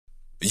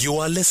You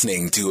are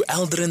listening to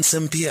Aldrin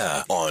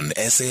Sampear on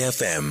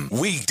SAFM.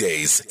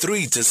 Weekdays,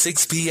 3 to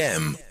 6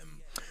 p.m.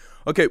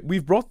 Okay,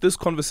 we've brought this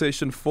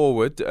conversation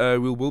forward.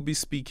 We'll be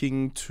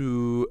speaking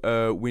to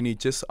Winnie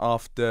just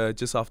after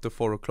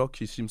 4 o'clock.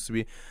 She seems to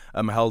be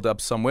held up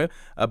somewhere.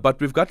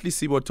 But we've got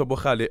Lesiba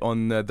Thobakgale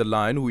on the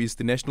line, who is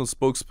the national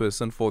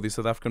spokesperson for the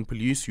South African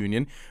Police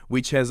Union,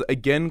 which has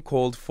again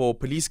called for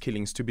police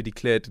killings to be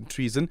declared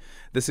treason.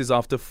 This is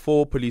after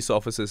 4 police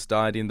officers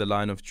died in the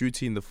line of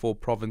duty in the 4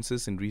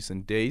 provinces in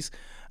recent days.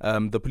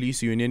 The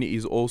police union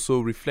is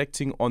also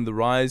reflecting on the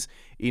rise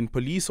in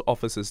police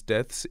officers'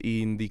 deaths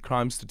in the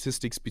crime statistics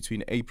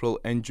between April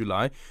and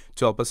July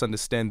to help us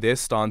understand their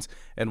stance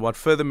and what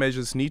further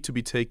measures need to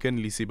be taken.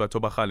 Lesiba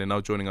Thobakgale now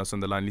joining us on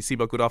the line.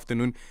 Lesiba, good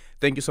afternoon.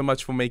 Thank you so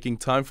much for making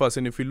time for us.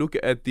 And if we look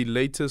at the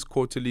latest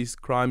quarterly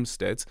crime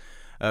stats,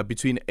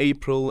 between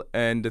April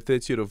and the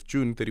 30th of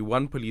June,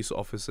 31 police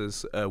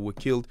officers were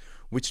killed,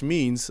 which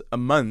means a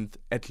month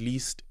at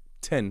least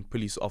 10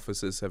 police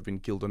officers have been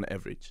killed on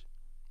average.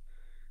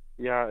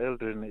 Yeah,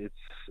 Eldrin,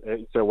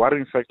 it's a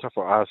worrying factor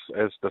for us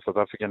as the South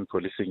African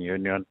Policing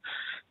Union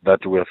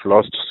that we have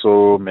lost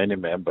so many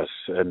members.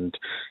 And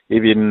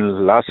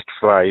even last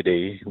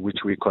Friday, which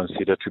we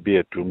consider to be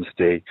a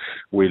doomsday,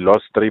 we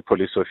lost 3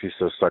 police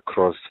officers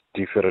across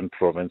different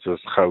provinces,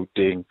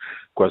 Gauteng,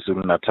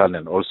 KwaZulu-Natal,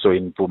 and also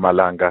in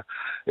Mpumalanga,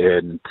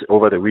 and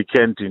over the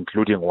weekend,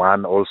 including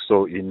one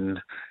also in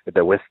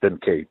the Western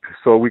Cape.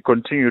 So we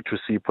continue to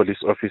see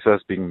police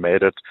officers being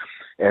murdered,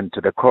 and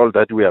the call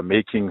that we are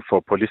making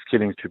for police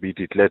killings to be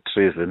declared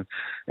treason,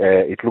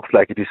 it looks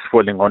like it is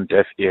falling on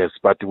deaf ears,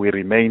 but we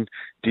remain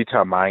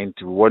determined.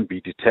 We won't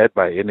be deterred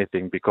by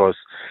anything, because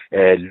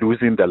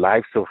losing the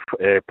lives of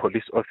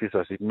police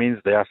officers, it means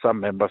there are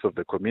some members of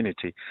the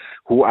community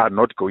who are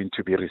not going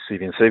to be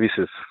receiving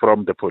services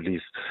from the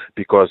police,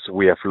 because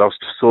we have lost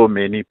so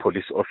many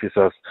police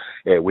officers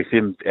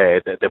within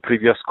the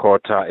previous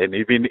quarter and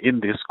even in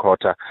this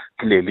quarter,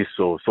 clearly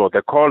so. So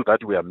the call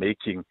that we are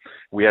making,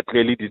 we are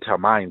clearly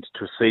determined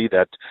to say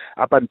that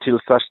up until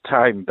such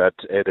time that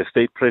the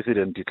state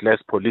president declares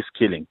police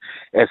killing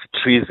as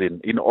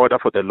treason, in order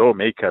for the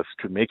lawmakers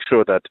to make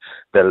sure that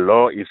the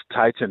law is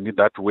tightened in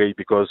that way,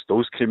 because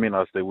those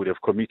criminals, they would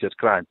have committed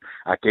crime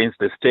against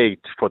the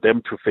state, for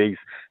them to face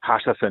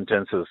harsher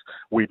sentences,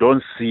 we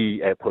don't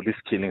see police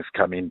killings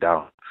coming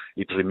down.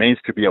 It remains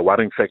to be a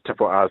worrying factor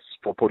for us.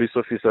 For police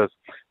officers,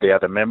 they are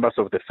the members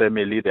of the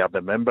family, they are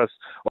the members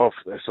of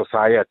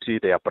society,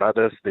 they are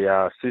brothers, they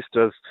are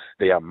sisters,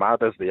 they are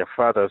mothers, they are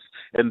fathers,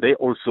 and they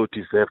also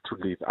deserve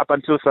to live. Up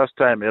until such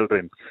time,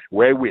 Eldrin,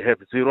 where we have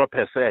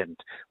 0%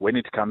 when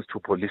it comes to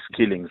police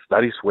killings,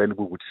 that is when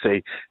we would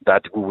say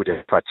that we would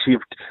have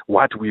achieved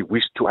what we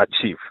wish to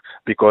achieve,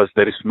 because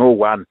there is no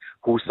one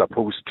who's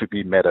supposed to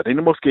be murdered.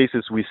 In most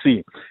cases, we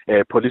see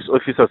police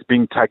officers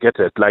being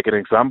targeted. Like an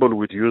example,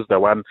 we'd use the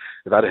one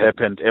that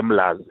happened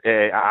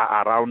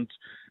around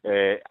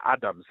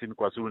Adams in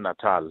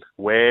KwaZulu-Natal,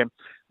 where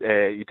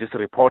it is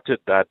reported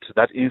that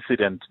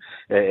incident,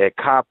 a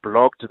car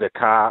blocked a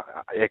car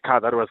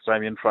that was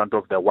driving in front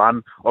of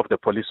the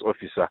police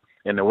officer.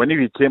 And when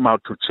he came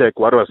out to check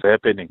what was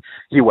happening,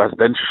 he was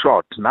then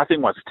shot.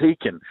 Nothing was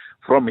taken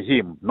from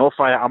him. No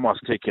firearm was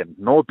taken.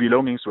 No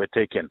belongings were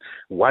taken.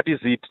 What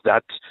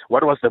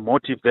was the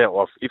motive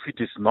thereof, if it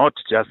is not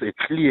just a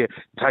clear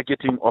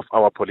targeting of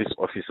our police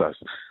officers?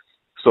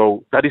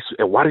 So that is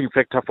a worrying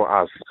factor for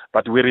us,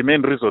 but we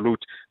remain resolute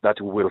that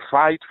we will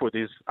fight for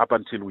this up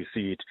until we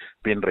see it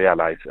being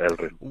realized,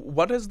 Eldrin.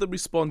 What has the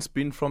response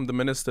been from the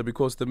minister?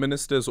 Because the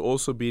minister has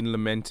also been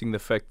lamenting the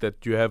fact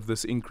that you have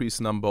this increased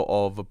number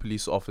of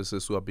police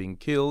officers who are being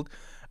killed,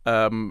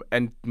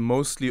 and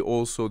mostly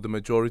also the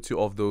majority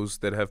of those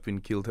that have been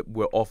killed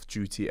were off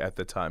duty at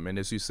the time, and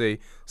as you say,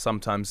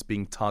 sometimes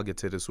being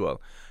targeted as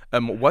well.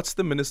 What's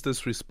the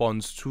minister's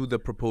response to the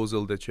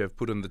proposal that you have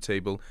put on the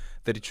table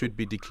that it should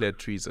be declared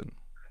treason?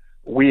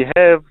 We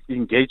have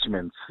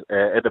engagements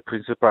at the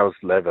principal's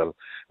level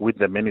with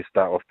the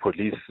Minister of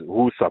Police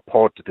who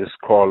support this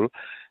call.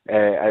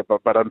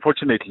 But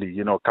unfortunately,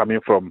 coming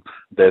from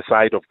the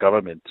side of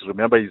government,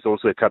 remember he's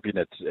also a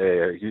cabinet,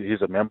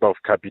 he's a member of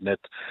cabinet,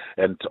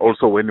 and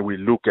also when we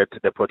look at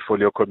the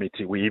portfolio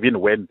committee, we even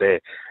went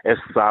there as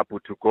SAPU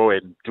to go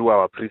and do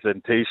our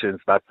presentations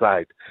that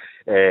side,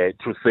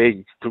 to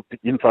say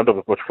in front of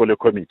the portfolio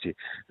committee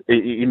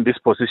in this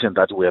position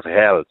that we have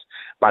held.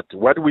 But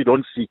what we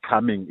don't see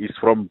coming is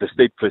from the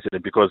state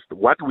president, because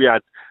what we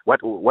are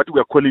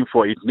calling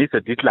for, it needs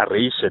a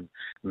declaration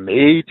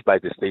made by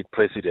the state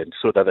president,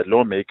 so that the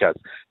lawmakers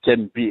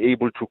can be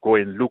able to go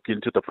and look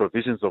into the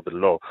provisions of the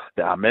law,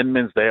 the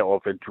amendments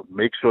thereof, and to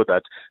make sure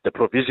that the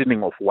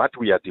provisioning of what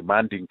we are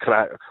demanding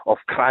of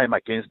crime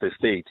against the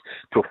state,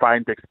 to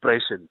find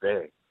expression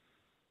there.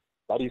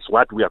 That is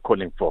what we are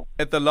calling for.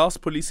 At the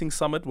last policing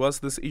summit, was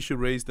this issue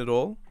raised at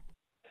all?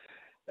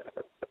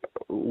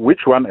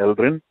 Which one,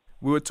 Eldrin?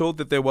 We were told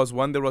that there was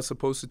one that was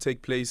supposed to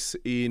take place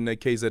in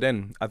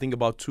KZN, I think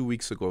about 2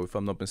 weeks ago, if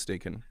I'm not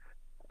mistaken.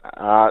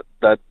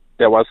 That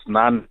there was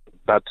none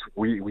that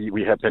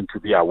we happen to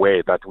be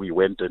aware that we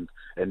went and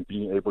and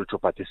being able to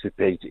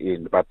participate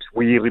in. But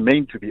we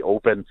remain to be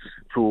open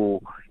to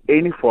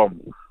any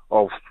form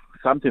of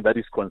something that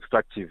is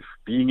constructive,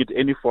 being it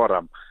any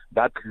forum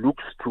that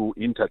looks to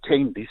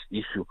entertain this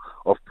issue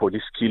of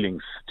police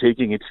killings,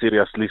 taking it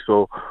seriously.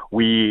 So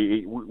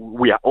we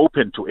are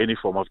open to any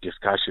form of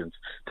discussions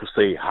to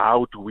say,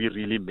 how do we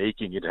really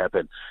making it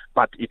happen?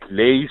 But it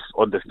lays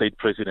on the state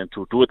president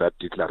to do that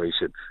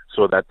declaration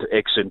so that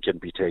action can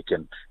be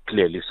taken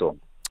clearly so.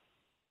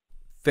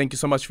 Thank you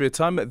so much for your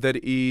time. That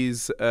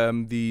is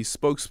the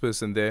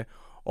spokesperson there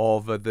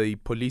of the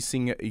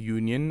policing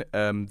union,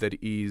 that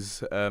is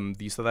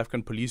the South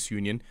African Police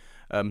Union,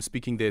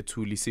 speaking there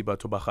to Lesiba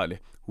Thobakgale,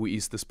 who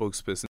is the spokesperson.